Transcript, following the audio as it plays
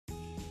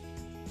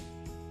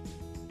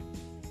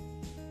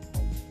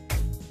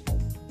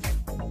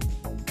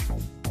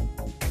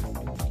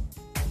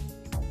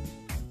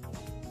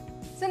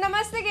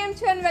नमस्ते game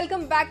and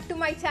welcome back to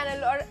my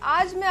channel. और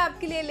आज मैं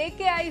आपके लिए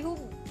लेके आई हूँ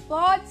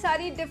बहुत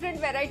सारी डिफरेंट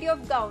वैरायटी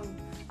ऑफ गाउन।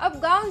 अब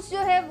गाउन्स जो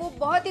है वो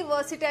बहुत ही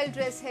वर्सिटाइल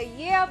ड्रेस है।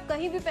 ये आप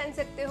कहीं भी पहन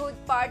सकते हो,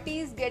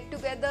 parties, get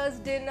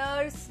togethers,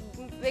 dinners,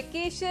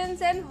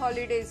 vacations and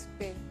holidays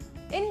पे।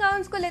 इन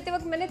गाउन्स को लेते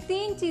वक्त मैंने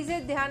तीन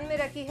चीजें ध्यान में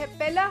रखी है।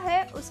 पहला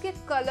है उसके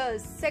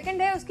कलर्स,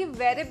 सेकंड है उसकी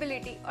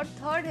वेरेबिलिटी और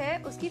थर्ड है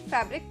उसकी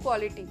फैब्रिक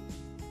क्वालिटी।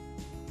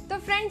 तो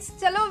फ्रेंड्स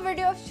चलो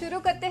वीडियो शुरू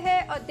करते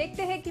हैं और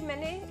देखते हैं कि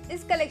मैंने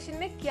इस कलेक्शन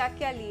में क्या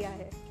क्या लिया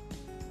है।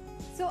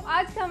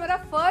 आज का हमारा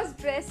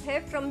फर्स्ट ड्रेस है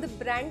फ्रॉम द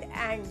ब्रांड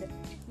एंड।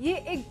 ये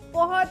एक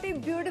बहुत ही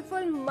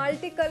beautiful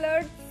multi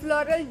coloured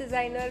floral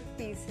designer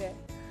piece है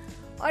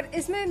और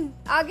इसमें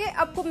आगे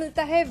आपको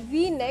मिलता है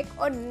वी नेक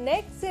और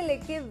नेक से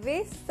लेके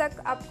वेस्ट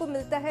तक आपको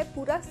मिलता है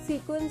पूरा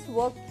सीक्वेंस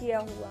वर्क किया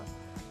हुआ।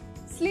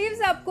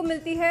 स्लीव्स आपको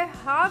मिलती है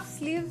हाफ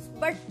स्लीव्स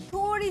बट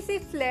थोड़ी सी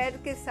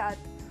फ्लेयर के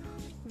साथ।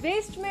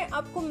 वेस्ट में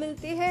आपको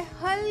मिलती है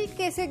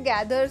हल्के से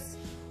गैदर्स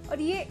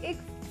और ये एक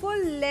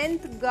फुल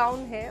लेंथ गाउन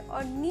है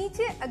और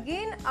नीचे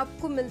अगेन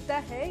आपको मिलता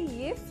है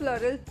ये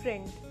फ्लोरल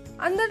प्रिंट।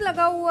 अंदर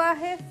लगा हुआ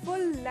है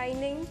फुल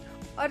लाइनिंग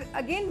और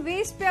अगेन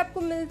वेस्ट पे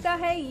आपको मिलता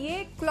है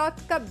ये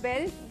क्लॉथ का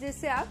बेल्ट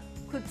जिसे आप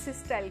खुद से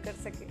स्टाइल कर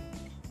सके।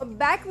 और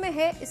बैक में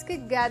है इसके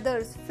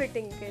गैदर्स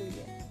फिटिंग के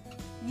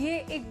लिए। ये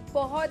एक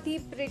बहुत ही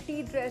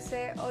प्रिटी ड्रेस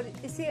है और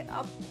इसे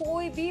आप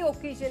कोई भी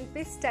ओकेजन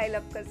पे स्टाइल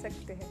अप कर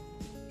सकते हैं।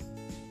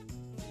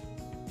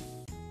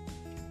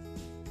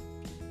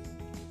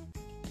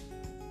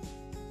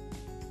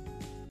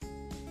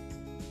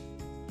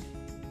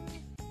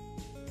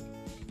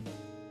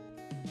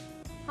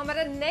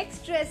 हमारा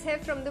नेक्स्ट ड्रेस है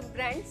फ्रॉम द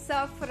ब्रांड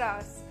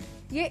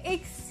सरफराज। ये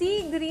एक सी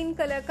ग्रीन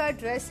कलर का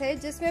ड्रेस है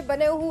जिसमें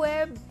बने हुए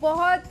हैं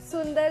बहुत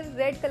सुंदर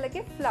रेड कलर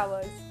के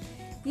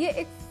फ्लावर्स। ये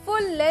एक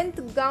फुल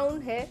लेंथ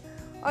गाउन है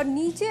और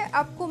नीचे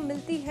आपको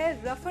मिलती है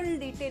रफल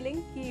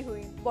डिटेलिंग की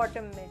हुई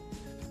बॉटम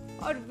में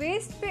और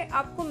वेस्ट पे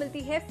आपको मिलती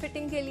है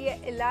फिटिंग के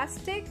लिए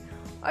इलास्टिक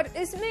और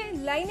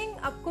इसमें लाइनिंग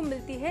आपको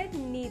मिलती है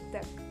नी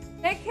तक।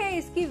 नेक है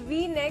इसकी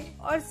वी नेक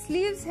और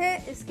स्लीव्स है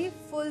इसकी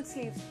फुल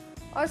स्लीव्स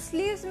और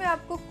स्लीव्स में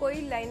आपको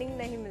कोई लाइनिंग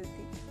नहीं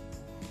मिलती।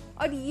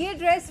 और ये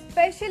ड्रेस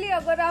स्पेशली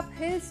अगर आप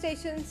हिल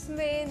स्टेशंस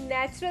में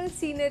नेचुरल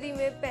सीनरी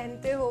में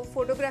पहनते हो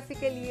फोटोग्राफी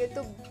के लिए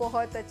तो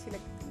बहुत अच्छी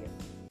लगती है।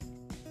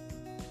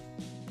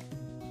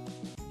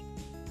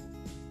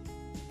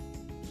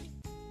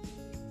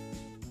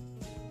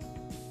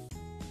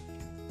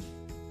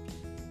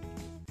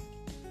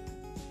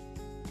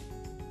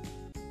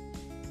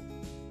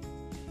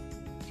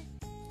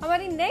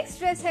 हमारी नेक्स्ट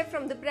ड्रेस है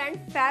फ्रॉम द ब्रांड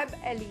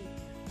फैबएली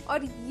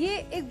और ये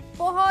एक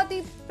बहुत ही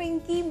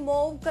पिंकी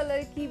मोव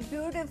कलर की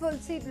ब्यूटीफुल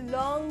सी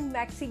लॉन्ग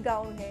मैक्सी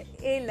गाउन है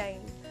ए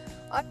लाइन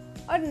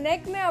और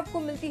नेक में आपको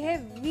मिलती है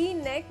वी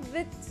नेक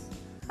विथ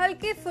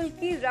हल्के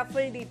फुल्की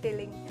रफल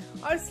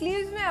डिटेलिंग और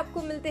स्लीव्स में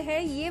आपको मिलते हैं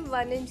ये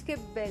 1 इंच के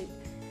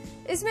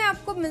बेल्ट। इसमें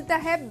आपको मिलता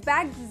है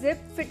बैक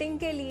जिप फिटिंग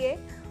के लिए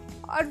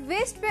और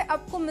वेस्ट पे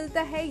आपको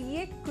मिलता है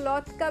ये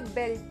क्लॉथ का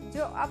बेल्ट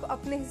जो आप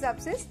अपने हिसाब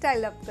से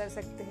स्टाइल अप कर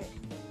सकते हैं।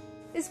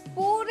 इस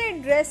पूरे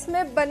ड्रेस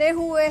में बने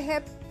हुए हैं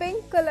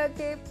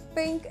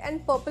पिंक एंड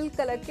पर्पल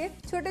कलर के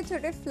छोटे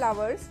छोटे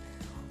फ्लावर्स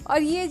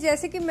और ये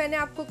जैसे कि मैंने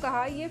आपको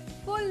कहा ये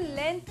फुल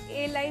लेंथ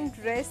ए लाइन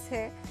ड्रेस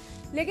है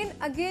लेकिन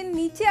अगेन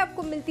नीचे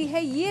आपको मिलती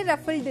है ये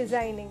रफल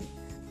डिजाइनिंग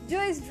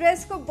जो इस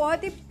ड्रेस को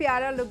बहुत ही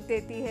प्यारा लुक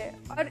देती है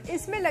और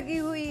इसमें लगी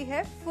हुई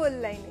है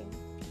फुल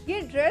लाइनिंग।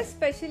 ये ड्रेस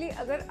स्पेशली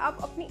अगर आप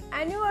अपनी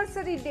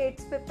एनिवर्सरी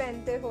डेट्स पे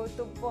पहनते हो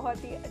तो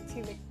बहुत ही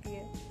अच्छी लगती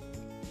है।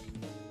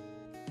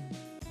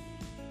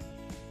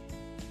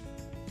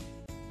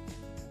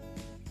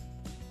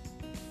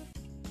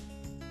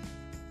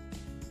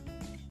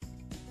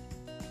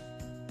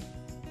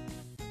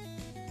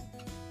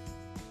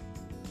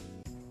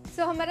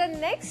 हमारा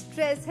नेक्स्ट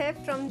ड्रेस है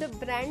फ्रॉम द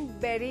ब्रांड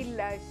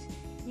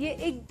बेरीलश। ये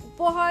एक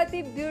बहुत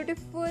ही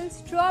ब्यूटीफुल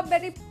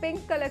स्ट्रॉबेरी पिंक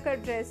कलर का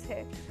ड्रेस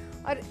है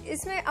और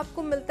इसमें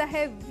आपको मिलता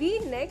है V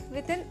neck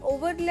with an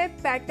overlap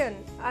pattern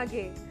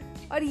आगे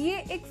और ये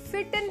एक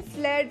फिट एंड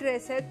फ्लेयर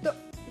ड्रेस है तो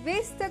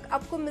वेस्ट तक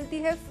आपको मिलती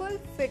है फुल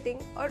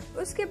फिटिंग और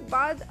उसके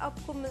बाद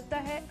आपको मिलता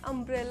है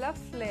अम्ब्रेला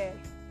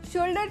फ्लेयर।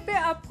 शोल्डर पे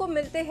आपको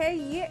मिलते हैं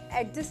ये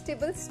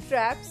एडजस्टेबल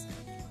स्ट्रैप्स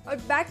और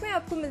बैक में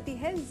आपको मिलती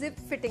है जिप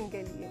फिटिंग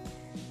के लिए।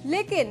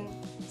 लेकिन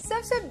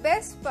सबसे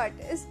बेस्ट पार्ट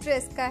इस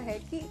ड्रेस का है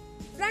कि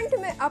फ्रंट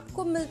में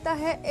आपको मिलता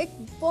है एक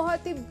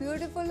बहुत ही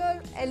ब्यूटीफुल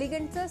और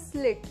एलिगेंट सा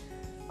स्लिट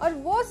और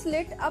वो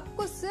स्लिट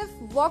आपको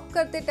सिर्फ वॉक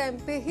करते टाइम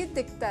पे ही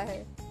दिखता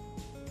है।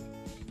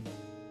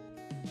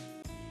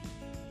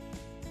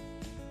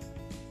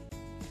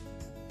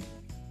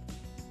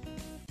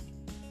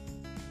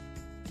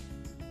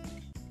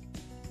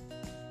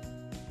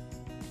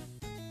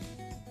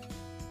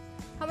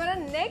 हमारा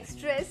नेक्स्ट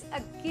ड्रेस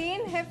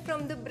अगेन है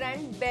फ्रॉम द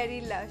ब्रांड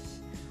बेरीलश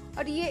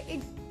और ये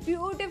एक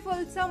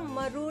ब्यूटीफुल सा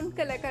मरून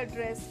कलर का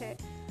ड्रेस है।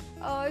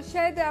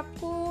 शायद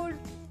आपको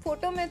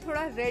फोटो में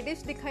थोड़ा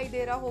रेडिश दिखाई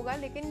दे रहा होगा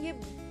लेकिन ये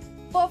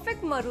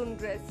परफेक्ट मरून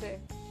ड्रेस है।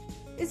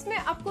 इसमें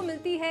आपको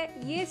मिलती है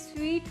ये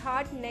स्वीट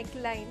हार्ट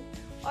नेकलाइन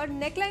और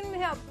नेकलाइन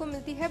में आपको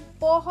मिलती है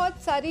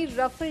बहुत सारी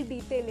रफल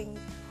डिटेलिंग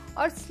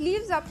और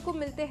स्लीव्स आपको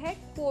मिलते हैं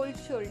कोल्ड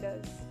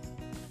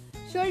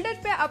शोल्डर्स। शोल्डर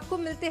पे आपको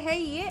मिलते हैं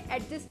ये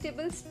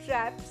एडजस्टेबल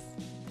स्ट्रैप्स।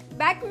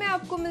 बैक में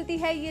आपको मिलती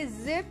है ये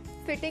जिप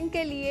फिटिंग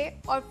के लिए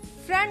और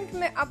फ्रंट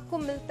में आपको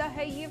मिलता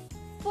है ये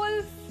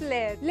फुल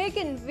फ्लेयर।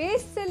 लेकिन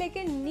वेस्ट से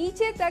लेकर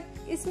नीचे तक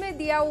इसमें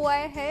दिया हुआ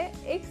है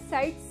एक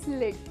साइड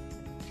स्लिट।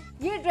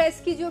 ये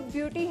ड्रेस की जो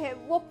ब्यूटी है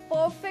वो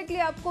परफेक्टली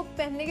आपको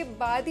पहनने के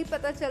बाद ही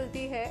पता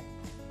चलती है।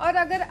 और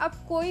अगर आप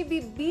कोई भी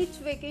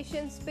बीच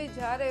वेकेशंस पे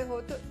जा रहे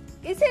हो तो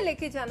इसे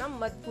लेके जाना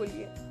मत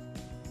भूलिए।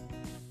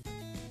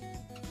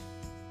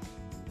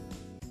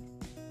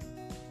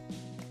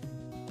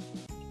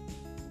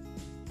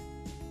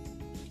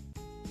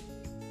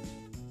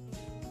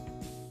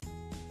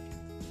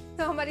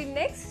 तो हमारी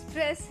नेक्स्ट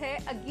ड्रेस है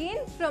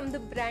again from the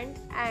brand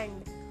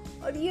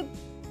and, और ये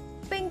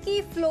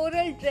पिंकी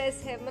फ्लोरल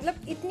ड्रेस है।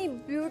 मतलब इतनी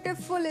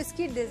ब्यूटीफुल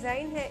इसकी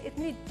डिज़ाइन है,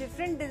 इतनी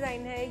डिफरेंट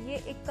डिज़ाइन है। ये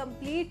एक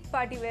कंप्लीट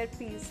पार्टी वेयर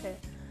पीस है।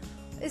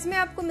 इसमें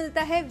आपको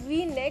मिलता है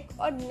वी नेक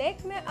और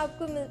नेक में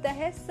आपको मिलता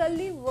है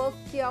सली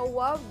वर्क किया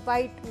हुआ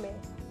वाइट में,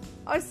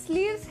 और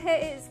स्लीव्स है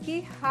इसकी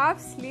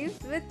हाफ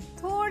स्लीव्स विथ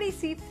थोड़ी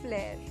सी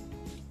फ्लेयर।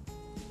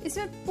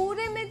 इसमें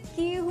पूरे में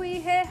की हुई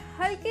है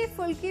हल्की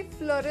फुल्की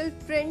floral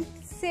print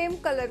same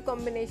colour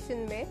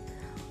combination में,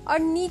 और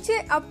नीचे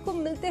आपको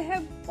मिलते हैं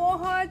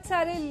बहुत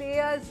सारे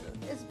लेयर्स।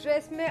 इस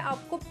ड्रेस में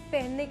आपको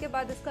पहनने के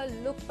बाद इसका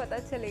लुक पता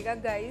चलेगा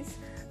गाइस।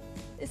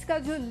 इसका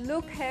जो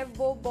लुक है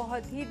वो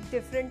बहुत ही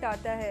डिफरेंट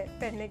आता है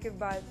पहनने के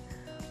बाद।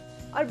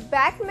 और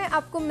बैक में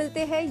आपको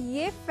मिलते हैं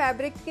ये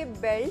फैब्रिक के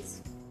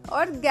बेल्ट्स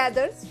और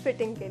गैदर्स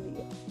फिटिंग के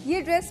लिए।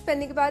 ये ड्रेस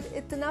पहनने के बाद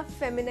इतना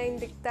फेमिनाइन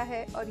दिखता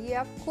है और ये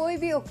आप कोई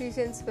भी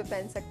ओकेजन्स पे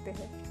पहन सकते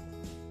हैं।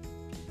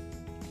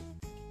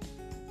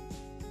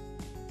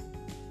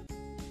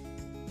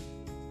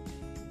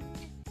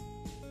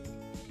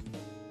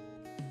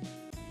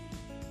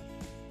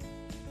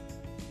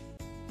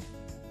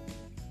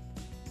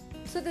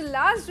 सो द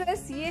लास्ट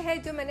ड्रेस ये है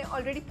जो मैंने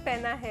ऑलरेडी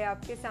पहना है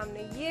आपके सामने।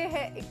 ये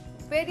है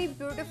एक very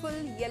beautiful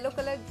yellow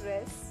colour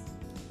dress.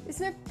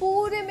 इसमें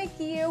पूरे में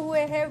किए हुए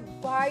हैं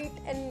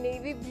white and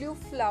navy blue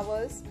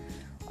flowers,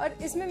 और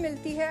इसमें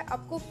मिलती है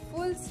आपको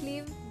फुल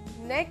स्लीव।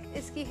 नेक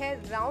इसकी है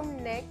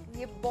राउंड नेक।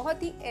 ये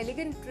बहुत ही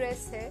एलिगेंट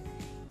ड्रेस है।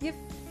 ये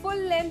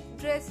फुल लेंथ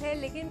ड्रेस है,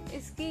 लेकिन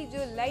इसकी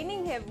जो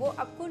लाइनिंग है वो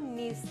आपको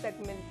नीज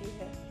तक मिलती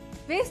है।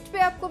 वेस्ट पे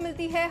आपको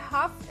मिलती है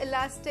हाफ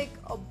इलास्टिक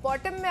और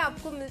बॉटम में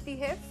आपको मिलती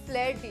है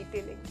फ्लेयर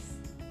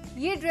डिटेलिंग्स।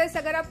 ये ड्रेस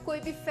अगर आप कोई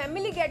भी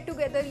फैमिली गेट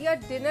टुगेदर या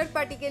डिनर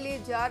पार्टी के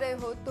लिए जा रहे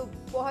हो तो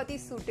बहुत ही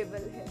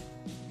सूटेबल है।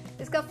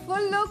 इसका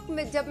फुल लुक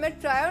जब मैं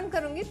ट्राई ऑन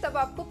करूंगी तब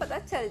आपको पता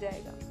चल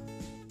जाएगा।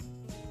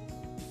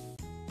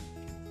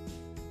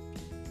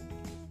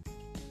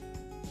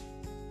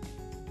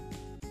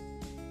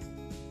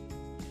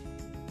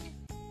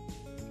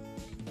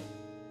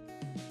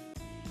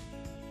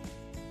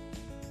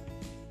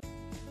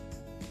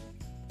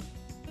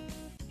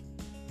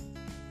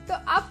 तो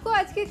आपको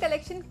आज की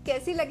कलेक्शन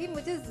कैसी लगी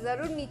मुझे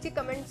जरूर नीचे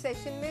कमेंट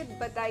सेक्शन में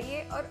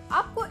बताइए, और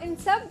आपको इन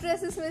सब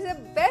ड्रेसेस में से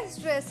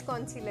बेस्ट ड्रेस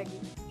कौन सी लगी।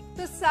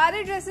 तो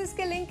सारे ड्रेसेस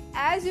के लिंक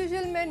एज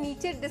यूजुअल मैं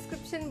नीचे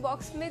डिस्क्रिप्शन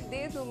बॉक्स में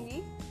दे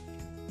दूंगी।